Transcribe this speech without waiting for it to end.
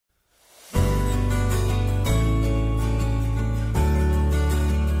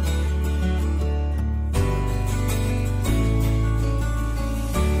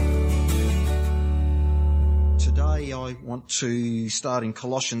want to start in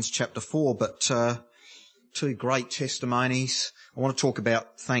Colossians chapter 4, but two great testimonies. I want to talk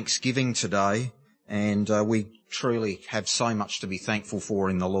about Thanksgiving today, and we truly have so much to be thankful for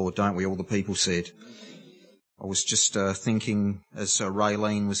in the Lord, don't we? All the people said. I was just thinking as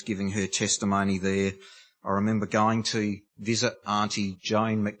Raylene was giving her testimony there, I remember going to visit Auntie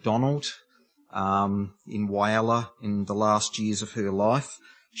Joan McDonald in Whyalla in the last years of her life.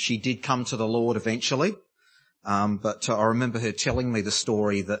 She did come to the Lord eventually, but I remember her telling me the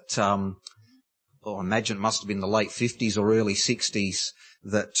story that, I imagine it must have been the late 50s or early 60s,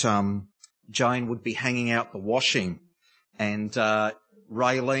 that Jane would be hanging out the washing and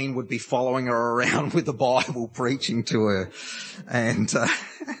Raylene would be following her around with the Bible preaching to her, and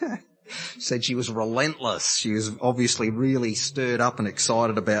said she was relentless. She was obviously really stirred up and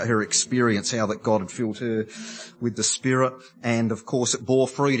excited about her experience, how that God had filled her with the Spirit. And of course it bore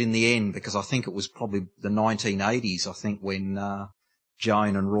fruit in the end, because I think it was probably the 1980s, I think, when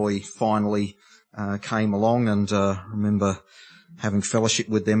Joan and Roy finally came along, and remember having fellowship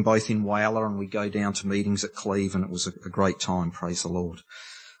with them both in Whyalla, and we'd go down to meetings at Cleve, and it was a great time, praise the Lord.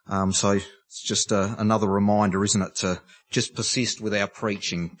 So it's just another reminder, isn't it, to just persist with our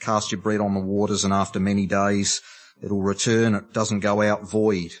preaching. Cast your bread on the waters, and after many days it'll return. It doesn't go out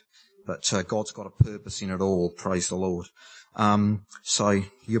void, but God's got a purpose in it all, praise the Lord. So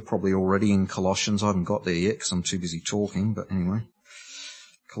you're probably already in Colossians. I haven't got there yet because I'm too busy talking, but anyway.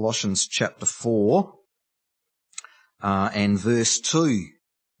 Colossians chapter 4 and verse 2,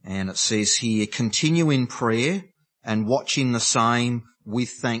 and it says here, continue in prayer and watch in the same with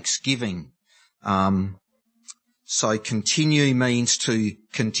thanksgiving. So continue means to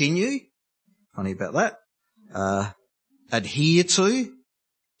continue. Funny about that. Adhere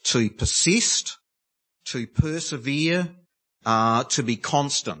to persist, to persevere, to be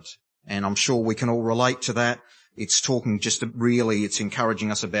constant. And I'm sure we can all relate to that. It's talking just really, it's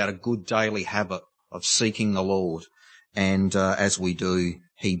encouraging us about a good daily habit of seeking the Lord. And as we do,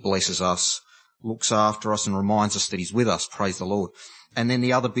 He blesses us, looks after us, and reminds us that He's with us. Praise the Lord. And then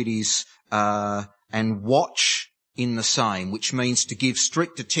the other bit is, and watch in the same, which means to give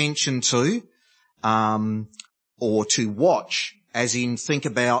strict attention to, or to watch, as in think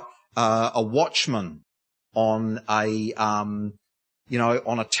about a watchman on on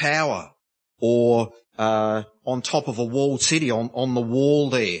a tower, or on top of a walled city, on the wall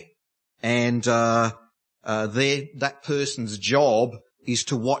there. And that person's job is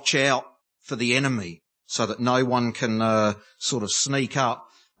to watch out for the enemy, so that no one can sort of sneak up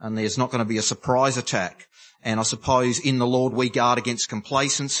and there's not going to be a surprise attack. And I suppose in the Lord we guard against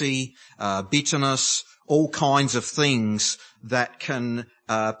complacency, bitterness, all kinds of things that can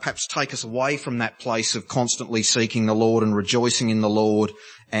perhaps take us away from that place of constantly seeking the Lord and rejoicing in the Lord,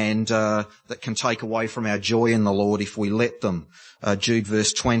 and that can take away from our joy in the Lord if we let them. Jude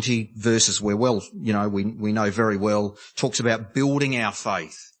verse 20, verses where, we know very well, talks about building our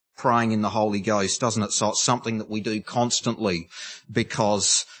faith, praying in the Holy Ghost, doesn't it? So it's something that we do constantly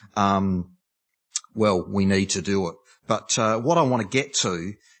because, we need to do it. But what I want to get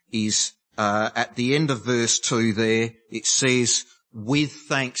to is at the end of verse 2 there, it says, with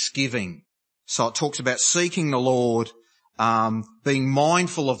thanksgiving. So it talks about seeking the Lord, being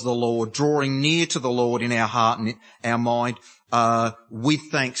mindful of the Lord, drawing near to the Lord in our heart and our mind, with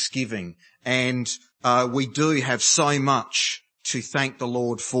thanksgiving. And we do have so much to thank the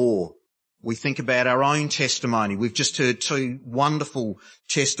Lord for. We think about our own testimony. We've just heard two wonderful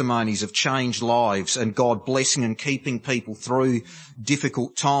testimonies of changed lives and God blessing and keeping people through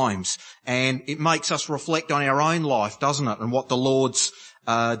difficult times. And it makes us reflect on our own life, doesn't it? And what the Lord's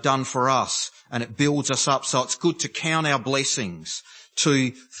done for us. And it builds us up. So it's good to count our blessings,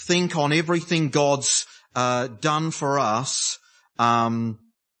 to think on everything God's done for us,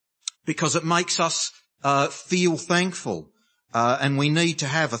 because it makes us feel thankful. And we need to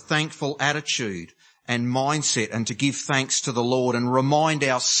have a thankful attitude and mindset, and to give thanks to the Lord and remind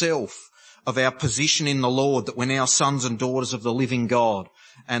ourselves of our position in the Lord, that we're now sons and daughters of the living God,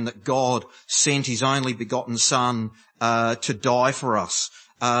 and that God sent His only begotten Son to die for us.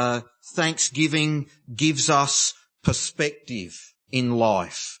 Thanksgiving gives us perspective in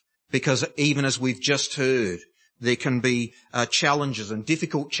life, because even as we've just heard, there can be challenges and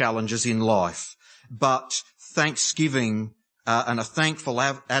difficult challenges in life, but thanksgiving and a thankful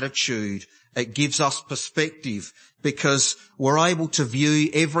attitude, it gives us perspective, because we're able to view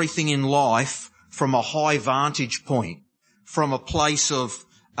everything in life from a high vantage point, from a place of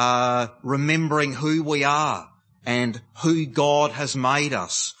remembering who we are and who God has made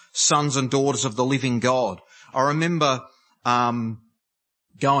us, sons and daughters of the living God. I remember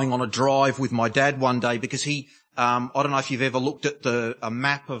going on a drive with my dad one day, because he I don't know if you've ever looked at a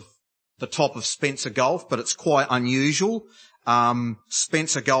map of the top of Spencer Gulf, but it's quite unusual.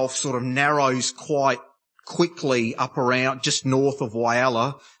 Spencer Gulf sort of narrows quite quickly up around just north of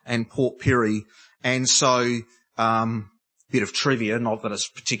Whyalla and Port Pirie. And so, bit of trivia, not that it's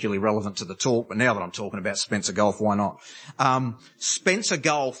particularly relevant to the talk, but now that I'm talking about Spencer Gulf, why not? Spencer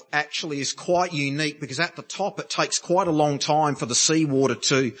Gulf actually is quite unique because at the top it takes quite a long time for the seawater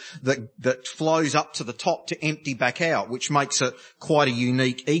that flows up to the top to empty back out, which makes it quite a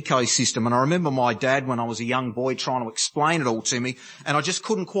unique ecosystem. And I remember my dad when I was a young boy trying to explain it all to me, and I just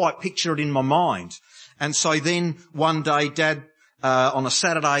couldn't quite picture it in my mind. And so then one day, Dad, on a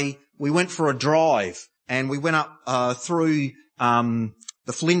Saturday, we went for a drive. And we went up through the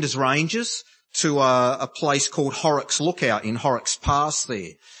Flinders Ranges to a place called Horrocks Lookout in Horrocks Pass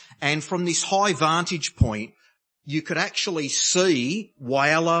there. And from this high vantage point, you could actually see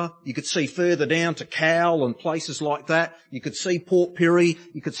Whyalla. You could see further down to Cowell and places like that. You could see Port Pirie.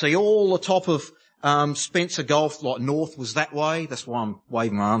 You could see all the top of Spencer Gulf, like north was that way. That's why I'm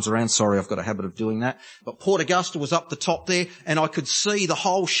waving my arms around. Sorry, I've got a habit of doing that. But Port Augusta was up the top there, and I could see the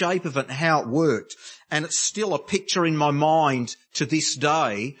whole shape of it and how it worked. And it's still a picture in my mind to this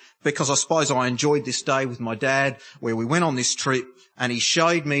day, because I suppose I enjoyed this day with my dad where we went on this trip and he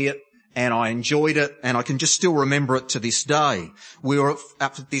showed me it and I enjoyed it, and I can just still remember it to this day. We were up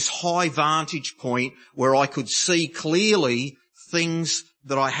at this high vantage point where I could see clearly things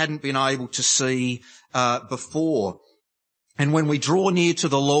that I hadn't been able to see before. And when we draw near to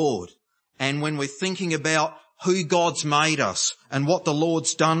the Lord, and when we're thinking about who God's made us and what the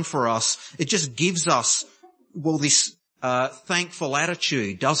Lord's done for us, it just gives us, well, this thankful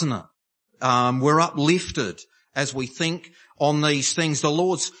attitude, doesn't it? We're uplifted as we think on these things. The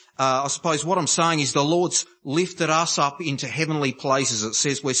Lord's, I suppose what I'm saying is the Lord's lifted us up into heavenly places. It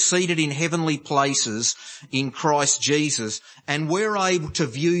says we're seated in heavenly places in Christ Jesus, and we're able to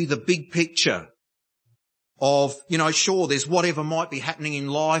view the big picture of, sure, there's whatever might be happening in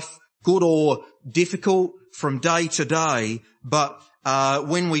life, good or difficult from day to day, but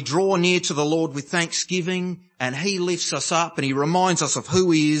when we draw near to the Lord with thanksgiving and He lifts us up and He reminds us of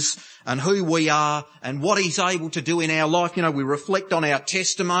who He is and who we are and what He's able to do in our life, we reflect on our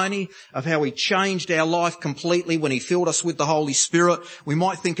testimony of how He changed our life completely when He filled us with the Holy Spirit. We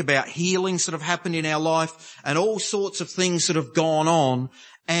might think about healings that have happened in our life and all sorts of things that have gone on,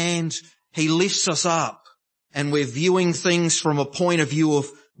 and He lifts us up and we're viewing things from a point of view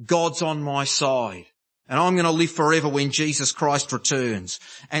of God's on my side. And I'm going to live forever when Jesus Christ returns.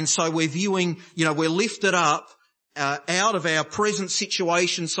 And so we're viewing, we're lifted up out of our present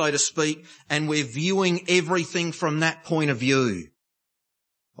situation, so to speak, and we're viewing everything from that point of view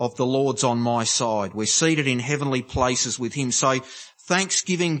of the Lord's on my side. We're seated in heavenly places with Him. So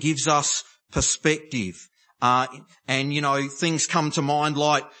thanksgiving gives us perspective. And things come to mind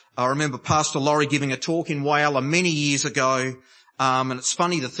like, I remember Pastor Laurie giving a talk in Whyalla many years ago. And it's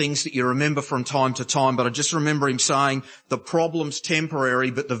funny the things that you remember from time to time, but I just remember him saying the problem's temporary,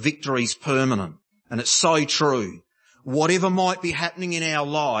 but the victory's permanent. And it's so true. Whatever might be happening in our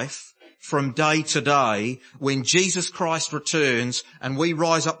life from day to day, when Jesus Christ returns and we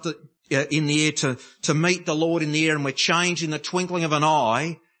rise up in the air to meet the Lord in the air, and we're changed in the twinkling of an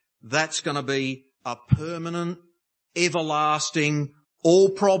eye, that's going to be a permanent, everlasting, all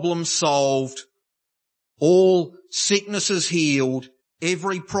problems solved, all sicknesses healed,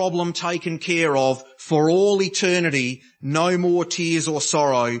 every problem taken care of for all eternity, no more tears or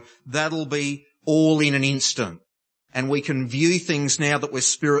sorrow. That'll be all in an instant. And we can view things now that we're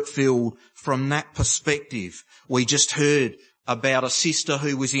Spirit-filled from that perspective. We just heard about a sister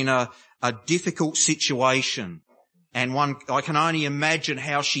who was in a difficult situation. And I can only imagine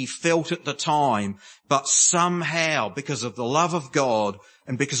how she felt at the time, but somehow, because of the love of God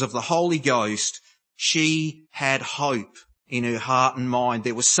and because of the Holy Ghost, she had hope in her heart and mind.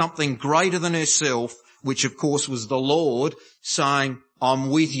 There was something greater than herself, which of course was the Lord, saying, I'm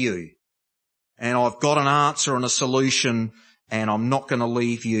with you, and I've got an answer and a solution, and I'm not going to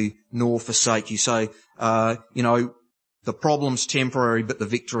leave you nor forsake you. So, the problem's temporary, but the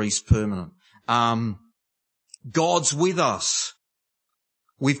victory's permanent. God's with us.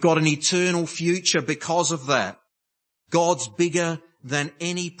 We've got an eternal future because of that. God's bigger than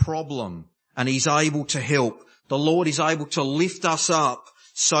any problem, and He's able to help. The Lord is able to lift us up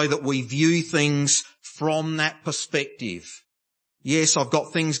so that we view things from that perspective. Yes, I've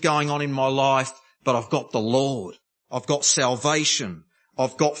got things going on in my life, but I've got the Lord. I've got salvation.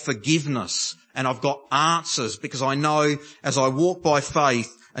 I've got forgiveness, and I've got answers, because I know as I walk by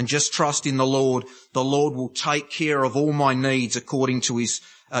faith and just trust in the Lord will take care of all my needs according to His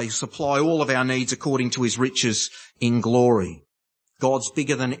He'll supply all of our needs according to his riches in glory. God's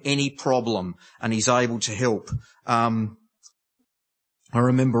bigger than any problem, and he's able to help. I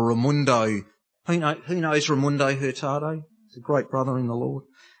remember Raimundo. Who knows Raimundo Hurtado? He's a great brother in the Lord.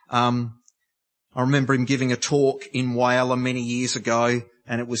 I remember him giving a talk in Wales many years ago,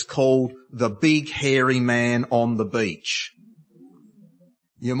 and it was called The Big Hairy Man on the Beach.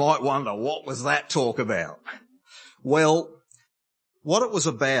 You might wonder, what was that talk about? Well, what it was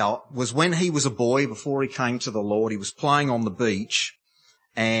about was when he was a boy, before he came to the Lord, he was playing on the beach,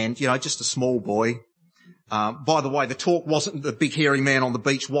 and, just a small boy. By the way, the talk wasn't, the big hairy man on the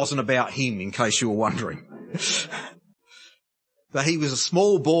beach wasn't about him, in case you were wondering. But he was a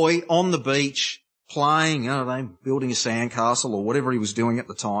small boy on the beach, playing, building a sandcastle or whatever he was doing at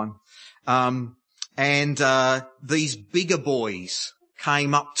the time. And these bigger boys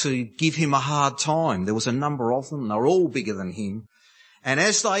came up to give him a hard time. There was a number of them. They were all bigger than him. And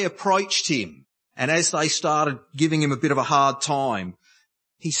as they approached him, and as they started giving him a bit of a hard time,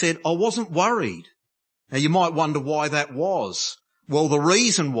 he said, I wasn't worried. Now you might wonder why that was. Well, the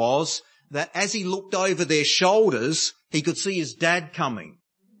reason was that as he looked over their shoulders, he could see his dad coming.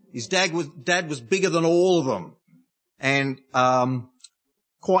 His dad was bigger than all of them, and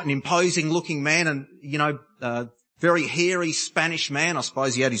quite an imposing looking man, and very hairy Spanish man. I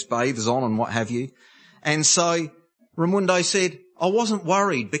suppose he had his bathers on and what have you. And so Raimundo said, I wasn't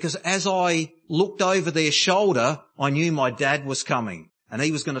worried, because as I looked over their shoulder, I knew my dad was coming and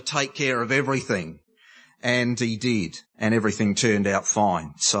he was going to take care of everything. And he did, and everything turned out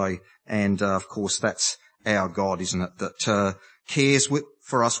fine. So, and of course that's our God, isn't it? That cares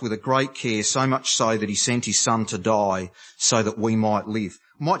for us with a great care, so much so that he sent his son to die so that we might live.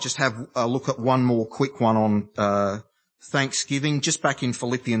 Might just have a look at one more quick one on thanksgiving, just back in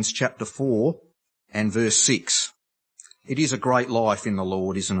Philippians chapter 4 and verse 6. It is a great life in the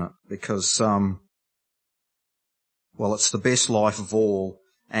Lord, isn't it? Because, it's the best life of all,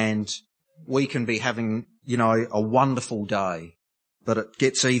 and we can be having, a wonderful day, but it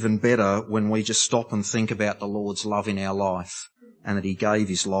gets even better when we just stop and think about the Lord's love in our life, and that he gave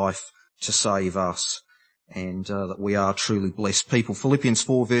his life to save us, and that we are truly blessed people. Philippians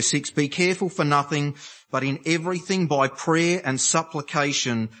 4 verse 6, be careful for nothing, but in everything by prayer and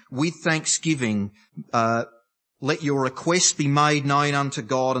supplication with thanksgiving, let your requests be made known unto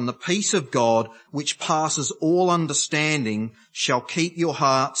God, and the peace of God, which passes all understanding, shall keep your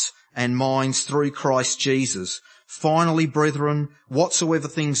hearts and minds through Christ Jesus. Finally, brethren, whatsoever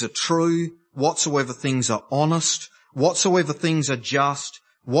things are true, whatsoever things are honest, whatsoever things are just,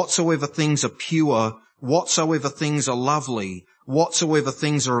 whatsoever things are pure, whatsoever things are lovely, whatsoever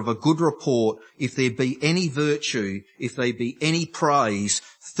things are of a good report, if there be any virtue, if there be any praise,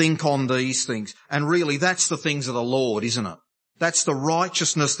 think on these things. And really, that's the things of the Lord, isn't it? That's the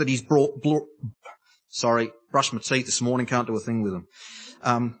righteousness that he's brought. Brushed my teeth this morning, can't do a thing with them.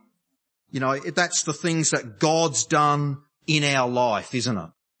 That's the things that God's done in our life, isn't it?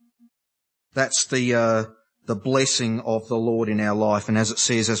 That's the blessing of the Lord in our life. And as it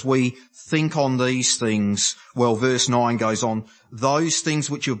says, as we think on these things, verse 9 goes on, those things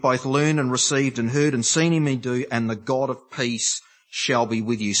which you have both learned and received and heard and seen in me do, and the God of peace shall be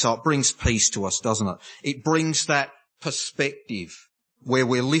with you. So it brings peace to us, doesn't it? It brings that perspective where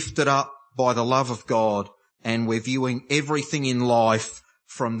we're lifted up by the love of God, and we're viewing everything in life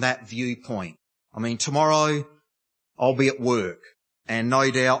from that viewpoint. I mean, tomorrow I'll be at work, and no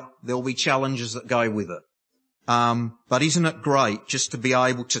doubt there'll be challenges that go with it. But isn't it great just to be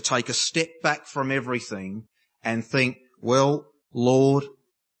able to take a step back from everything and think, Lord,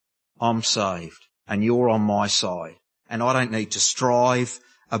 I'm saved and you're on my side, and I don't need to strive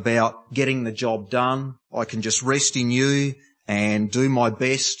about getting the job done. I can just rest in you and do my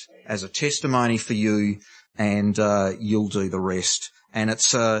best as a testimony for you, and you'll do the rest. And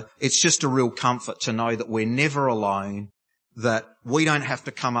it's just a real comfort to know that we're never alone, that we don't have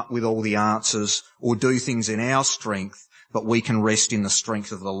to come up with all the answers or do things in our strength, but we can rest in the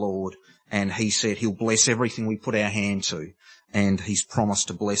strength of the Lord. And he said he'll bless everything we put our hand to, and he's promised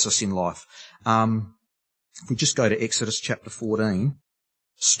to bless us in life. If we just go to Exodus chapter 14,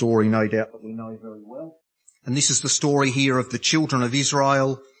 story no doubt that we know very well. And this is the story here of the children of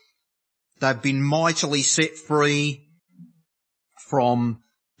Israel. They've been mightily set free from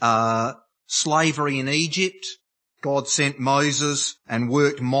slavery in Egypt. God sent Moses and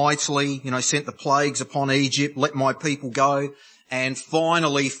worked mightily, sent the plagues upon Egypt, let my people go. And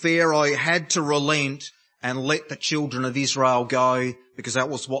finally, Pharaoh had to relent and let the children of Israel go, because that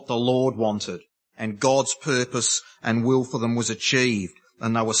was what the Lord wanted. And God's purpose and will for them was achieved,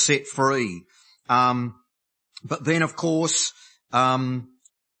 and they were set free. But then, of course,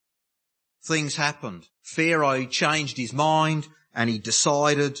 things happened. Pharaoh changed his mind and he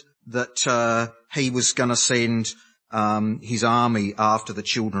decided that he was going to send his army after the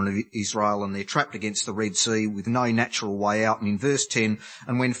children of Israel, and they're trapped against the Red Sea with no natural way out. And in verse 10,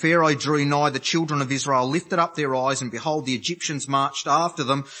 and when Pharaoh drew nigh, the children of Israel lifted up their eyes, and behold, the Egyptians marched after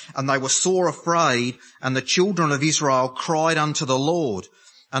them, and they were sore afraid. And the children of Israel cried unto the Lord,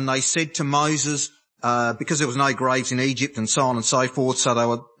 and they said to Moses, because there was no graves in Egypt and so on and so forth,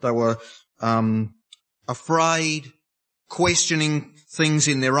 so they were afraid, questioning things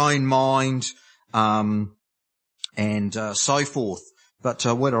in their own mind, and so forth. But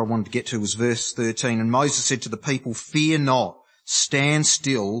what I wanted to get to was verse 13. And Moses said to the people, fear not, stand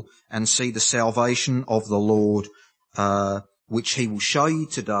still and see the salvation of the Lord, which he will show you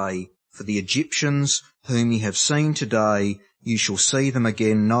today. For the Egyptians whom ye have seen today, you shall see them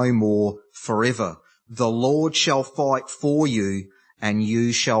again no more forever. The Lord shall fight for you, and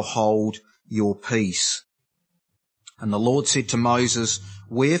you shall hold your peace. And the Lord said to Moses,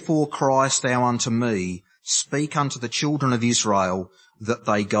 wherefore criest thou unto me? Speak unto the children of Israel that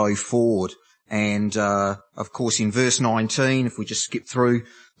they go forward. And, of course, in verse 19, if we just skip through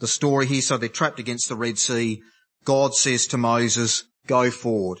the story here, so they're trapped against the Red Sea. God says to Moses, go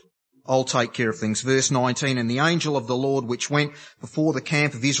forward. I'll take care of things. Verse 19, and the angel of the Lord which went before the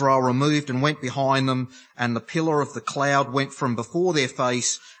camp of Israel removed and went behind them, and the pillar of the cloud went from before their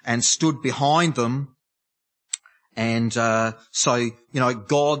face and stood behind them. And so,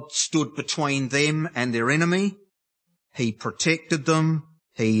 God stood between them and their enemy. He protected them.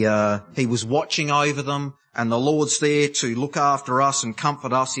 He was watching over them. And the Lord's there to look after us and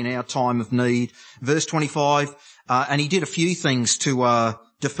comfort us in our time of need. Verse 25, and he did a few things to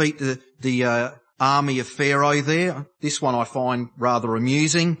defeat the army of Pharaoh there. This one I find rather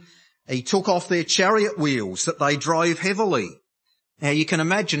amusing. He took off their chariot wheels that they drove heavily. Now, you can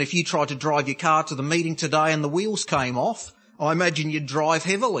imagine if you tried to drive your car to the meeting today and the wheels came off, I imagine you'd drive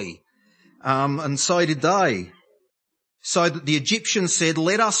heavily. And so did they. So that the Egyptians said,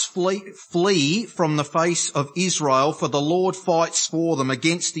 let us flee from the face of Israel, for the Lord fights for them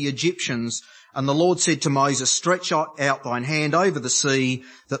against the Egyptians. And the Lord said to Moses, stretch out thine hand over the sea,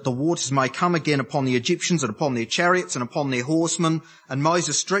 that the waters may come again upon the Egyptians and upon their chariots and upon their horsemen. And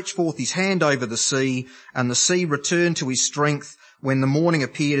Moses stretched forth his hand over the sea, and the sea returned to his strength when the morning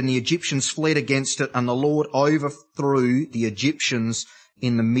appeared, and the Egyptians fled against it, and the Lord overthrew the Egyptians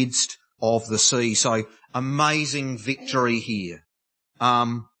in the midst of the sea. So, amazing victory here.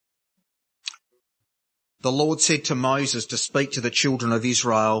 The Lord said to Moses to speak to the children of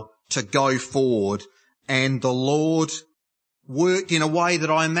Israel to go forward, and the Lord worked in a way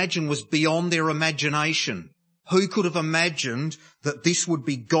that I imagine was beyond their imagination. Who could have imagined that this would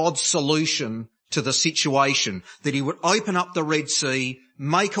be God's solution to the situation, that he would open up the Red Sea,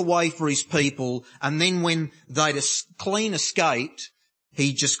 make a way for his people, and then when they'd clean escaped,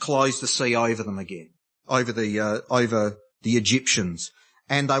 he just closed the sea over them again, over the Egyptians,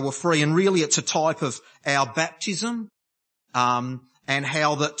 and they were free. And really it's a type of our baptism, and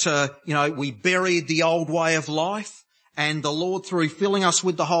how that, we buried the old way of life, and the Lord, through filling us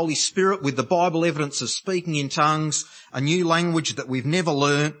with the Holy Spirit, with the Bible evidence of speaking in tongues, a new language that we've never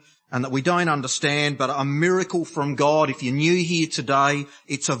learnt, and that we don't understand, but a miracle from God. If you're new here today,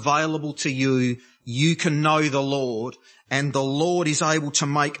 it's available to you. You can know the Lord, and the Lord is able to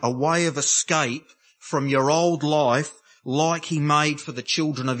make a way of escape from your old life like he made for the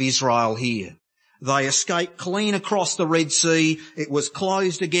children of Israel here. They escaped clean across the Red Sea. It was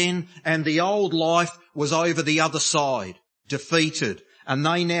closed again, and the old life was over the other side, defeated. And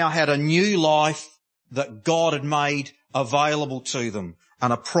they now had a new life that God had made available to them,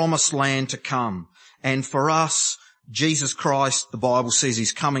 and a promised land to come. And for us, Jesus Christ, the Bible says,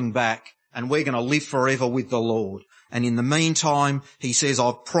 is coming back, and we're going to live forever with the Lord. And in the meantime, he says,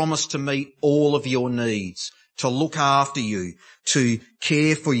 I've promised to meet all of your needs, to look after you, to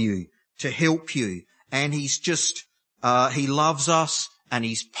care for you, to help you. And he's just, he loves us, and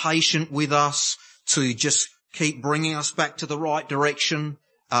he's patient with us to just keep bringing us back to the right direction.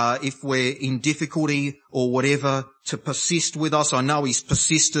 If we're in difficulty or whatever, to persist with us. I know he's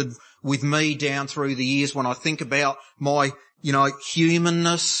persisted with me down through the years when I think about my,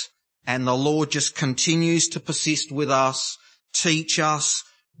 humanness, and the Lord just continues to persist with us, teach us,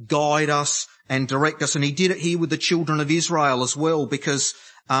 guide us, and direct us. And he did it here with the children of Israel as well, because,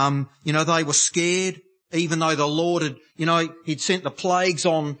 they were scared, even though the Lord had, he'd sent the plagues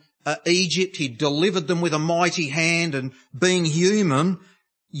on Egypt. He'd delivered them with a mighty hand, and being human,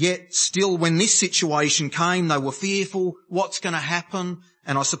 yet still when this situation came, they were fearful. What's going to happen?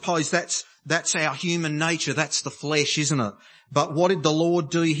 And I suppose that's That's our human nature. That's the flesh, isn't it? But what did the Lord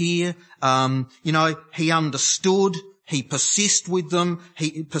do here? He understood. He persisted with them.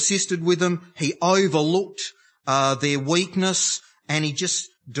 He overlooked their weakness, and he just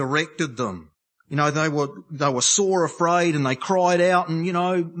directed them. They were sore afraid, and they cried out,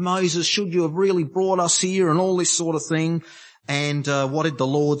 and, Moses, should you have really brought us here, and all this sort of thing. And what did the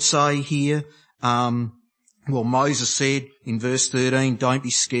Lord say here? Moses said in verse 13, don't be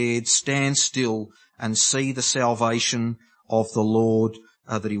scared, stand still and see the salvation of the Lord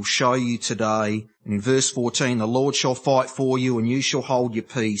that he'll show you today. And in verse 14, the Lord shall fight for you and you shall hold your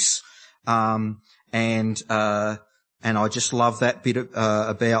peace. And I just love that bit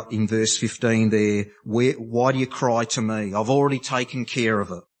about in verse 15 there. Why do you cry to me? I've already taken care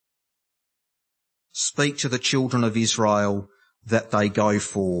of it. Speak to the children of Israel that they go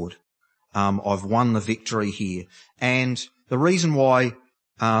forward. I've won the victory here. And the reason why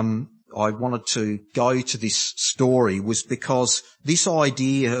I wanted to go to this story was because this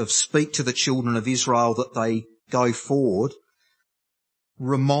idea of speak to the children of Israel that they go forward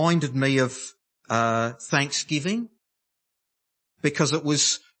reminded me of Thanksgiving, because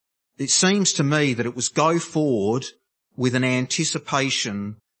it seems to me that it was go forward with an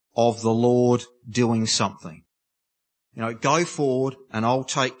anticipation of the Lord doing something. Go forward and I'll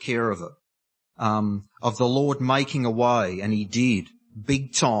take care of it. Of the Lord making a way, and he did,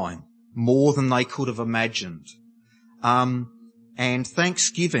 big time, more than they could have imagined. And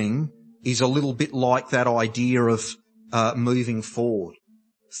Thanksgiving is a little bit like that idea of moving forward.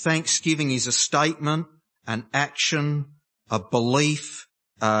 Thanksgiving is a statement, an action, a belief.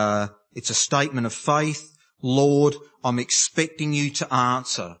 It's a statement of faith. Lord, I'm expecting you to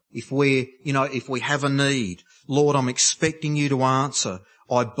answer. If we have a need, Lord, I'm expecting you to answer.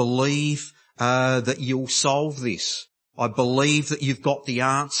 I believe that you'll solve this. I believe that you've got the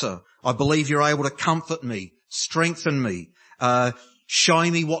answer. I believe you're able to comfort me, strengthen me, show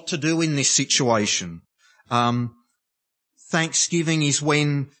me what to do in this situation. Thanksgiving is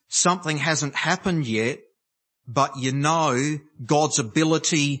when something hasn't happened yet, but God's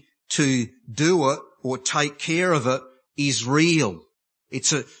ability to do it or take care of it is real.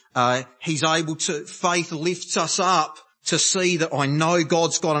 He's able to, faith lifts us up to see that I know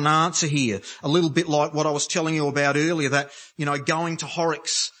God's got an answer here. A little bit like what I was telling you about earlier, that, going to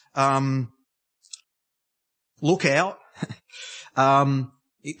Horrocks, lookout,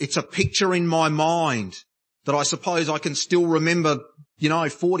 it's a picture in my mind that I suppose I can still remember,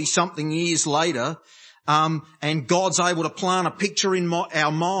 40 something years later. And God's able to plant a picture in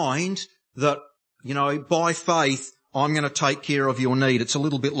our mind that, by faith, I'm going to take care of your need. It's a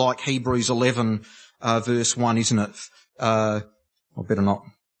little bit like Hebrews 11, verse 1, isn't it? I better not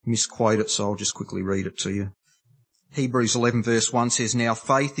misquote it, so I'll just quickly read it to you. Hebrews 11 verse 1 says, now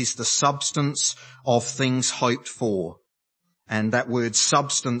faith is the substance of things hoped for. And that word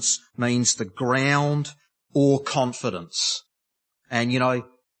substance means the ground or confidence. And,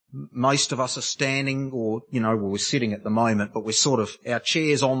 most of us are standing or, we're sitting at the moment, but our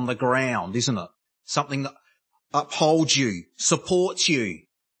chair's on the ground, isn't it? Something that upholds you, supports you,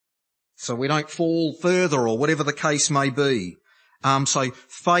 so we don't fall further or whatever the case may be. So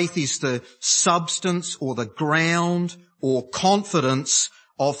faith is the substance or the ground or confidence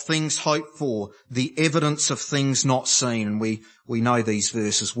of things hoped for, the evidence of things not seen. And we know these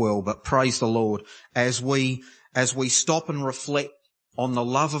verses well, but praise the Lord as we stop and reflect on the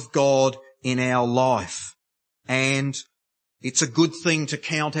love of God in our life. And it's a good thing to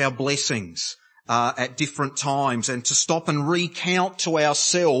count our blessings at different times and to stop and recount to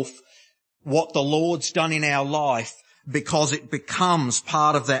ourselves what the Lord's done in our life, because it becomes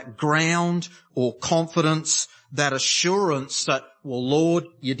part of that ground or confidence, that assurance that, well, Lord,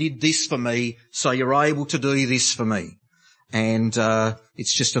 you did this for me, so you're able to do this for me. And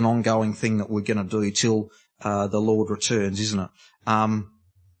it's just an ongoing thing that we're going to do till the Lord returns, isn't it?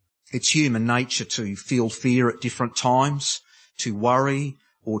 It's human nature to feel fear at different times, to worry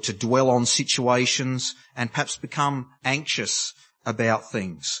or to dwell on situations and perhaps become anxious about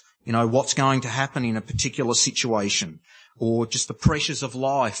things. What's going to happen in a particular situation, or just the pressures of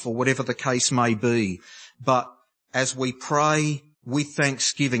life, or whatever the case may be. But as we pray with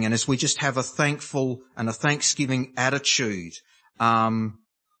thanksgiving, and as we just have a thankful and a thanksgiving attitude in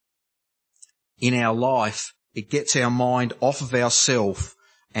our life, it gets our mind off of ourself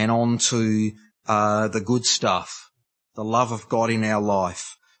and onto the good stuff, the love of God in our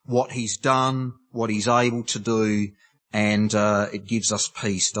life, what he's done, what he's able to do, and it gives us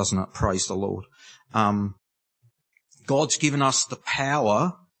peace, doesn't it? Praise the Lord. God's given us the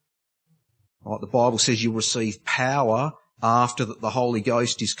power. Like the Bible says, you'll receive power after that the Holy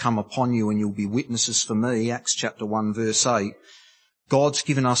Ghost is come upon you and you'll be witnesses for me, Acts chapter 1 verse 8, God's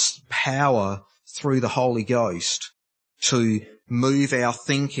given us power through the Holy Ghost to move our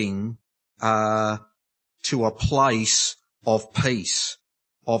thinking to a place of peace,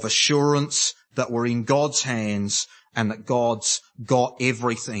 of assurance that we're in God's hands and that God's got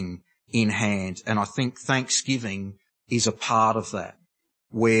everything in hand. And I think thanksgiving is a part of that,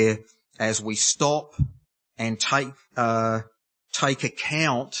 where as we stop and take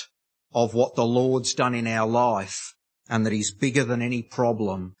account of what the Lord's done in our life and that He's bigger than any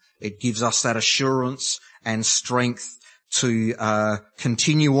problem, it gives us that assurance and strength to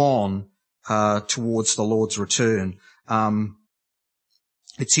continue on towards the Lord's return.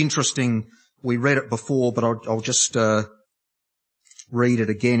 It's interesting, we read it before, but I'll just read it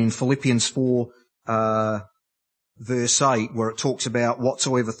again in Philippians 4 verse 8, where it talks about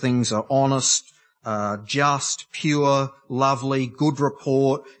whatsoever things are honest, just, pure, lovely, good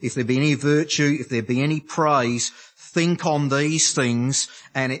report, if there be any virtue, if there be any praise, think on these things.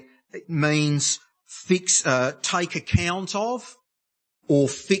 And it means take account of or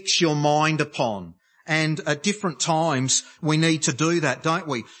fix your mind upon. And at different times we need to do that, don't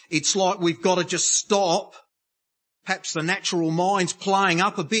we? It's like we've got to just stop. Perhaps the natural mind's playing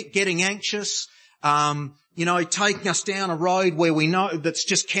up a bit, getting anxious, taking us down a road where we know that's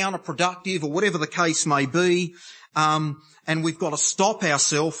just counterproductive or whatever the case may be. And we've got to stop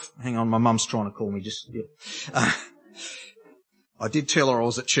ourselves. Hang on, my mum's trying to call me. I did tell her I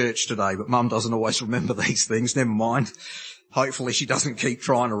was at church today, but Mum doesn't always remember these things. Never mind. Hopefully she doesn't keep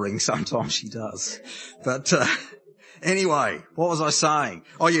trying to ring. Sometimes she does. But anyway, what was I saying?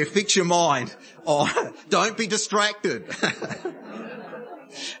 Oh yeah, fix your mind. Oh, don't be distracted.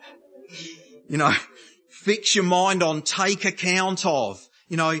 Fix your mind on, take account of,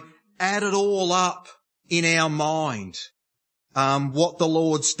 add it all up in our mind, what the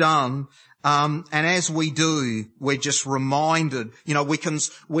Lord's done. And as we do, we're just reminded,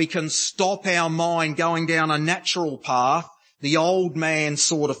 we can stop our mind going down a natural path, the old man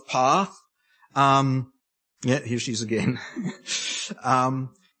sort of path. Here she is again.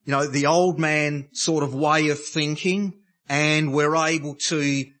 The old man sort of way of thinking, and we're able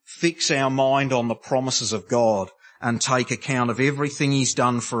to fix our mind on the promises of God and take account of everything He's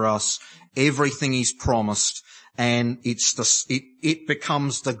done for us, everything He's promised. And it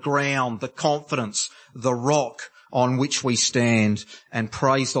becomes the ground, the confidence, the rock on which we stand. And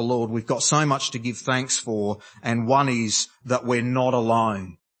praise the Lord, we've got so much to give thanks for. And one is that we're not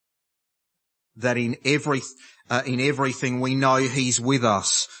alone. That in everything we know He's with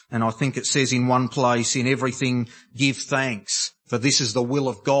us. And I think it says in one place, in everything give thanks, for this is the will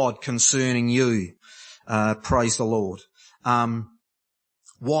of God concerning you. Praise the Lord.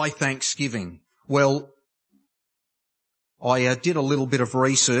 Why thanksgiving? Well, I did a little bit of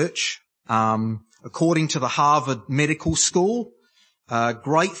research. According to the Harvard Medical School,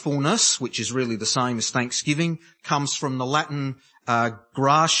 gratefulness, which is really the same as thanksgiving, comes from the Latin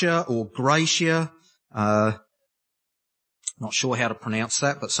gratia or gratia. Not sure how to pronounce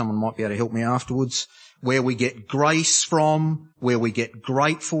that, but someone might be able to help me afterwards. Where we get grace from, where we get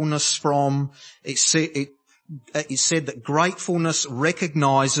gratefulness from. It's said that gratefulness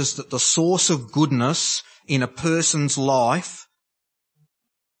recognizes that the source of goodness in a person's life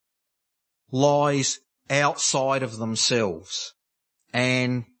lies outside of themselves.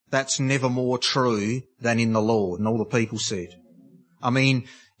 And that's never more true than in the Lord. And all the people said. I mean,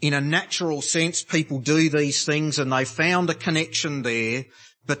 in a natural sense, people do these things and they found a connection there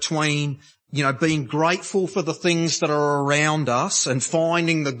between, being grateful for the things that are around us and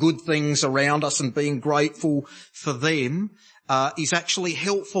finding the good things around us and being grateful for them, is actually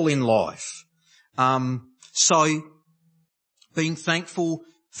helpful in life. So being thankful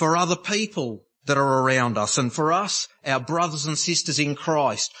for other people that are around us and for us, our brothers and sisters in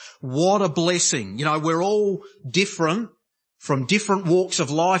Christ. What a blessing. We're all different from different walks of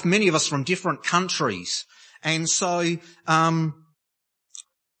life, many of us from different countries. And so,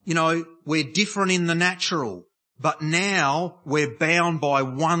 we're different in the natural, but now we're bound by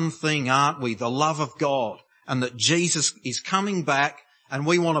one thing, aren't we? The love of God, and that Jesus is coming back and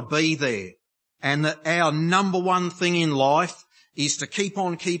we want to be there. And that our number one thing in life is to keep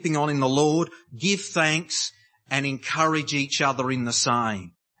on keeping on in the Lord, give thanks and encourage each other in the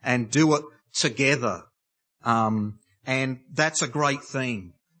same and do it together. And that's a great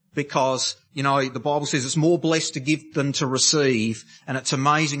thing because, the Bible says it's more blessed to give than to receive. And it's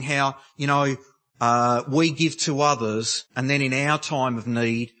amazing how, we give to others and then in our time of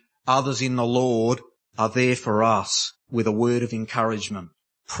need, others in the Lord are there for us with a word of encouragement,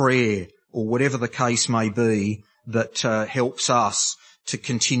 prayer, or whatever the case may be. that helps us to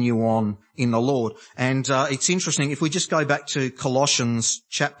continue on in the Lord. And it's interesting, if we just go back to Colossians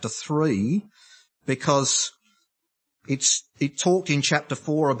chapter 3, because it talked in chapter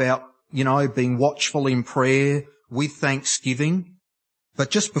 4 about, being watchful in prayer with thanksgiving. But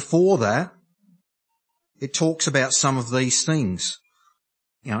just before that, it talks about some of these things,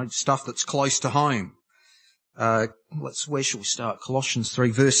 stuff that's close to home. Where shall we start? Colossians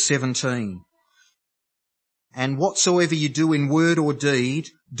 3 verse 17. And whatsoever you do in word or deed,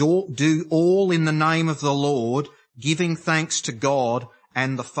 do all in the name of the Lord, giving thanks to God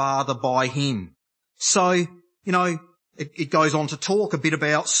and the Father by him. So, it goes on to talk a bit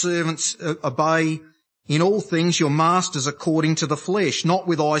about servants obey in all things your masters according to the flesh, not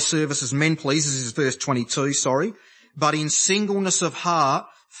with eye service as men please, this is verse 22, but in singleness of heart,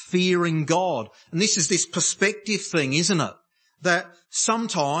 fearing God. And this is this perspective thing, isn't it? That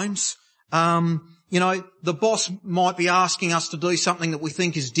sometimes, the boss might be asking us to do something that we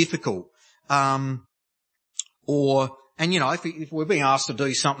think is difficult. If we're being asked to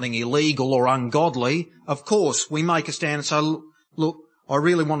do something illegal or ungodly, of course, we make a stand and say, look, I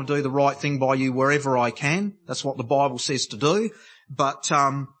really want to do the right thing by you wherever I can. That's what the Bible says to do. But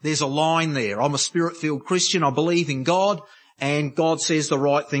there's a line there. I'm a Spirit-filled Christian. I believe in God, and God says the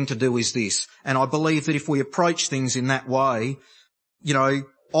right thing to do is this. And I believe that if we approach things in that way,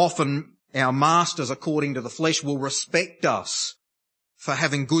 often our masters, according to the flesh, will respect us for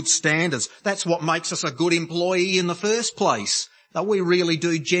having good standards. That's what makes us a good employee in the first place. That we really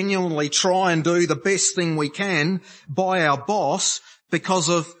do genuinely try and do the best thing we can by our boss because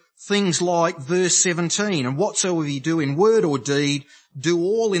of things like verse 17. And whatsoever you do in word or deed, do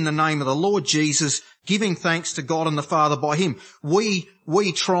all in the name of the Lord Jesus, giving thanks to God and the Father by him. We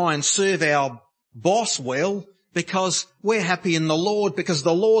try and serve our boss well because we're happy in the Lord, because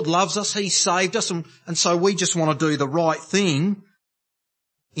the Lord loves us, he saved us, and so we just want to do the right thing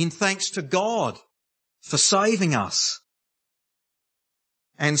in thanks to God for saving us.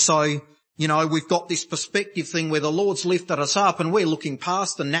 And so, we've got this perspective thing where the Lord's lifted us up and we're looking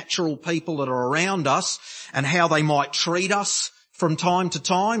past the natural people that are around us and how they might treat us from time to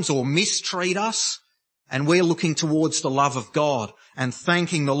time or mistreat us. And we're looking towards the love of God and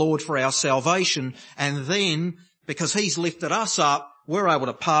thanking the Lord for our salvation. And then, because he's lifted us up, we're able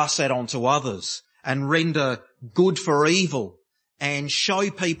to pass that on to others and render good for evil and show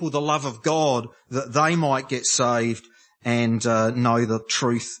people the love of God that they might get saved and know the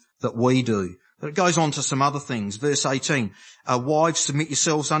truth that we do. But it goes on to some other things. Verse 18, wives, submit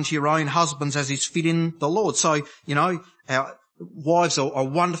yourselves unto your own husbands as is fit in the Lord. So, our wives are a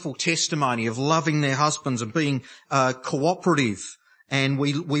wonderful testimony of loving their husbands and being cooperative. And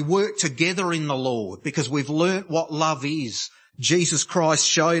we work together in the Lord because we've learnt what love is. Jesus Christ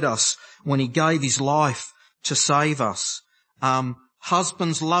showed us when he gave his life to save us.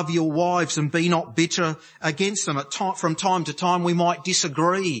 Husbands, love your wives and be not bitter against them. From time to time we might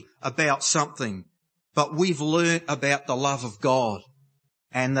disagree about something, but we've learnt about the love of God,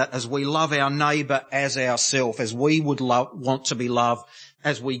 and that as we love our neighbour as ourselves, as we would want to be loved,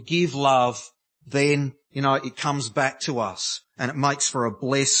 as we give love, then, it comes back to us and it makes for a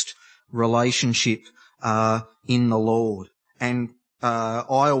blessed relationship in the Lord. And I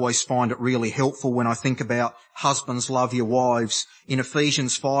always find it really helpful when I think about husbands, love your wives. In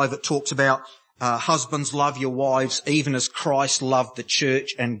Ephesians 5, it talks about husbands, love your wives even as Christ loved the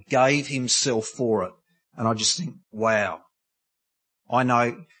church and gave himself for it. And I just think, wow. I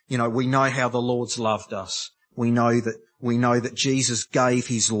know, we know how the Lord's loved us. We know that Jesus gave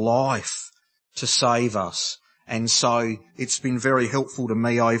his life to save us. And so it's been very helpful to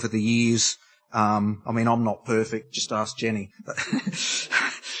me over the years. I'm not perfect, just ask Jenny.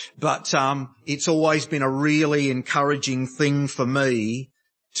 But it's always been a really encouraging thing for me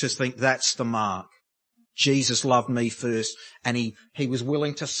to think that's the mark. Jesus loved me first, and he was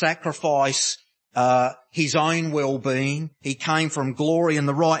willing to sacrifice his own well-being. He came from glory in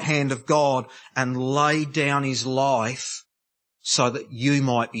the right hand of God and laid down his life so that you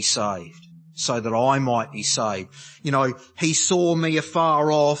might be saved, so that I might be saved. He saw me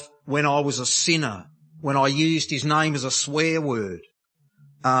afar off when I was a sinner, when I used his name as a swear word.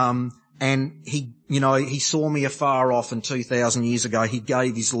 And he saw me afar off, and 2,000 years ago he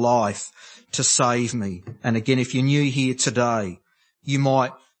gave his life to save me. And again, if you're new here today, you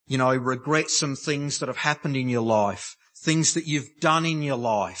might, regret some things that have happened in your life, things that you've done in your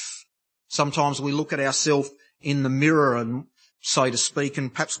life. Sometimes we look at ourselves in the mirror and, so to speak,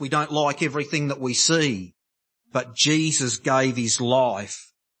 and perhaps we don't like everything that we see. But Jesus gave his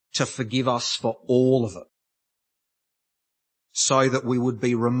life to forgive us for all of it, so that we would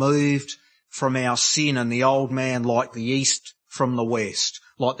be removed from our sin and the old man like the east from the west,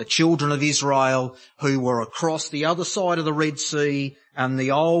 like the children of Israel who were across the other side of the Red Sea, and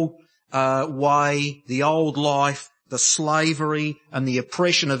the old way, the old life, the slavery and the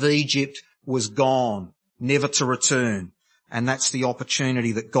oppression of Egypt was gone, never to return. And that's the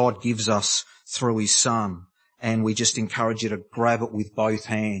opportunity that God gives us through his Son. And we just encourage you to grab it with both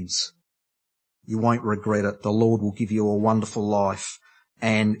hands. You won't regret it. The Lord will give you a wonderful life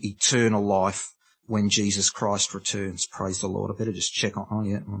and eternal life when Jesus Christ returns. Praise the Lord. I better just check on, oh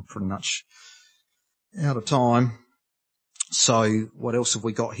yeah, I'm pretty much out of time. So what else have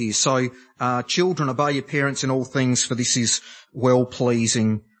we got here? So, children, obey your parents in all things, for this is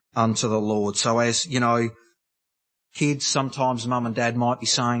well-pleasing unto the Lord. So as, you know, kids, sometimes mum and dad might be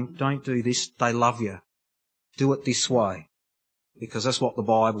saying, don't do this. They love you. Do it this way, because that's what the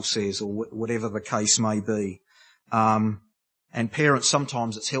Bible says, or whatever the case may be. And parents,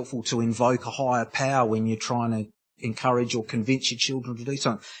 sometimes it's helpful to invoke a higher power when you're trying to encourage or convince your children to do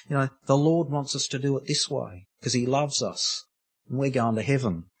something. You know, the Lord wants us to do it this way because he loves us and we're going to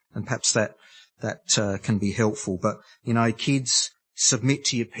heaven. And perhaps that can be helpful. But, you know, kids, submit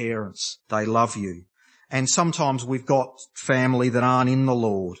to your parents. They love you. And sometimes we've got family that aren't in the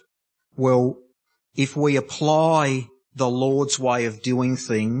Lord. Well, if we apply the Lord's way of doing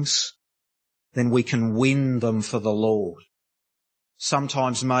things, then we can win them for the Lord.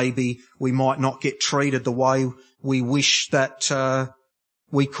 Sometimes maybe we might not get treated the way we wish that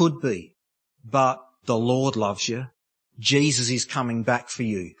we could be, but the Lord loves you. Jesus is coming back for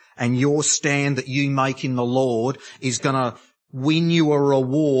you, and your stand that you make in the Lord is going to win you a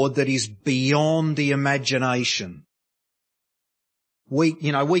reward that is beyond the imagination. We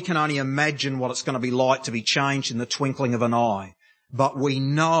can only imagine what it's going to be like to be changed in the twinkling of an eye, but we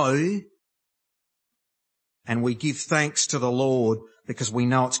know and we give thanks to the Lord because we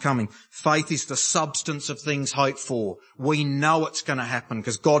know it's coming. Faith is the substance of things hoped for. We know it's going to happen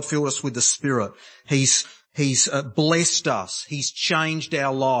because God filled us with the Spirit. He's blessed us. He's changed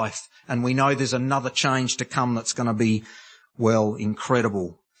our life, and we know there's another change to come that's going to be, well,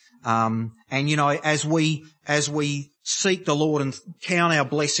 incredible. And you know, as we seek the Lord and count our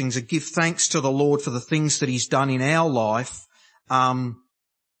blessings and give thanks to the Lord for the things that he's done in our life, you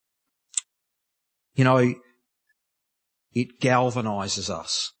know, it galvanizes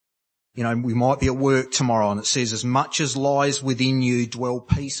us. You know, we might be at work tomorrow and it says, as much as lies within you, dwell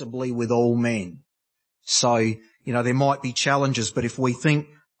peaceably with all men. So, you know, there might be challenges, but if we think,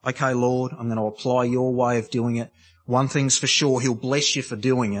 okay, Lord, I'm going to apply your way of doing it, one thing's for sure, he'll bless you for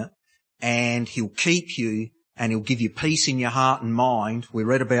doing it, and he'll keep you, and he'll give you peace in your heart and mind. We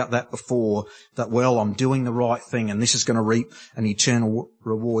read about that before, that, well, I'm doing the right thing and this is going to reap an eternal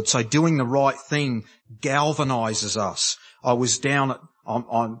reward. So doing the right thing galvanizes us. I was down at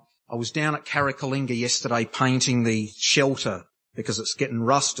Carrickalinga yesterday painting the shelter because it's getting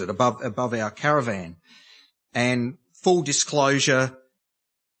rusted above our caravan. And full disclosure,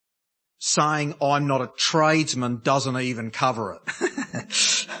 saying I'm not a tradesman doesn't even cover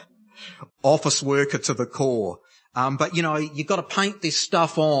it. Office worker to the core. But you know, you've got to paint this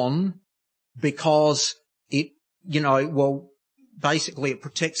stuff on because it, you know, well, basically it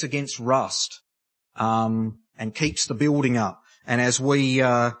protects against rust, and keeps the building up. And as we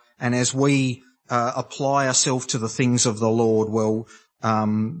apply ourselves to the things of the Lord, well,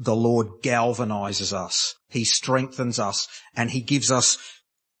 the Lord galvanizes us. He strengthens us, and he gives us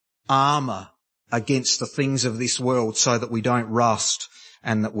armor against the things of this world so that we don't rust,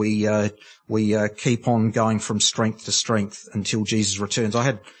 and that we keep on going from strength to strength until Jesus returns. I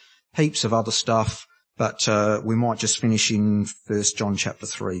had heaps of other stuff, but we might just finish in 1 John chapter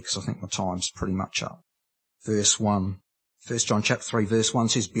 3 because I think my time's pretty much up. Verse 1. 1 John chapter 3 verse 1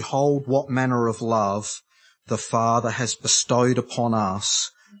 says, "Behold, what manner of love the Father has bestowed upon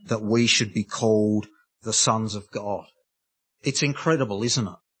us, that we should be called the sons of God." It's incredible, isn't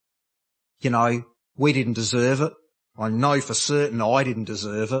it? You know, we didn't deserve it. I know for certain I didn't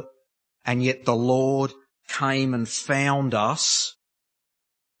deserve it. And yet the Lord came and found us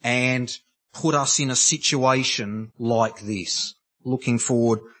and put us in a situation like this, looking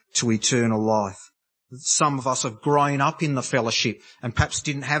forward to eternal life. Some of us have grown up in the fellowship and perhaps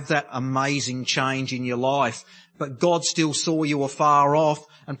didn't have that amazing change in your life, but God still saw you afar off,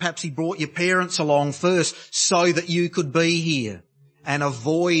 and perhaps he brought your parents along first so that you could be here and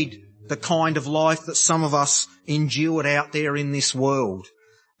avoid the kind of life that some of us endured out there in this world.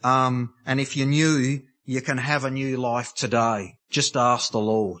 And if you're new, you can have a new life today. Just ask the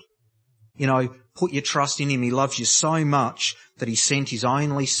Lord. You know, put your trust in him. He loves you so much that he sent his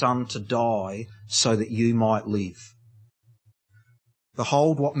only Son to die so that you might live.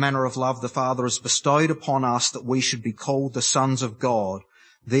 Behold, what manner of love the Father has bestowed upon us, that we should be called the sons of God.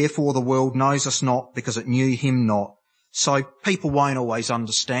 Therefore the world knows us not, because it knew him not. So people won't always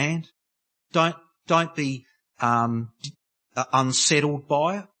understand. Don't be unsettled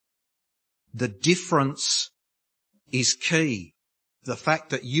by it. The difference is key. The fact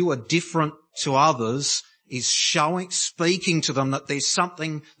that you are different to others is speaking to them that there's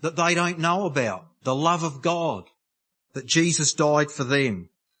something that they don't know about. The love of God, that Jesus died for them.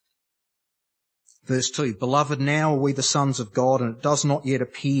 Verse 2, Beloved, now are we the sons of God, and it does not yet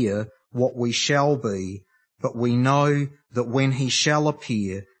appear what we shall be, but we know that when he shall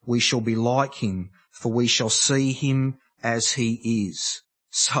appear, we shall be like him, for we shall see him as he is.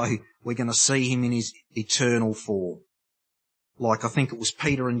 So we're going to see him in his eternal form. Like I think it was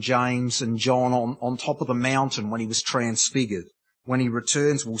Peter and James and John on top of the mountain when he was transfigured. When he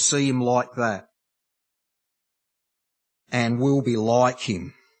returns, we'll see him like that. And we'll be like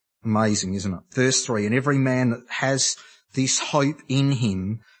him. Amazing, isn't it? Verse 3, And every man that has this hope in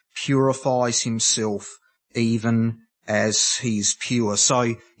him purifies himself even as he is pure.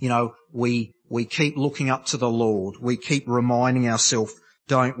 So, we keep looking up to the Lord. We keep reminding ourselves,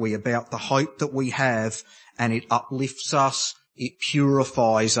 don't we, about the hope that we have, and it uplifts us, it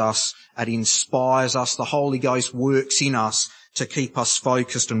purifies us, it inspires us. The Holy Ghost works in us to keep us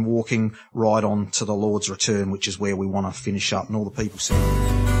focused and walking right on to the Lord's return, which is where we want to finish up. And all the people say,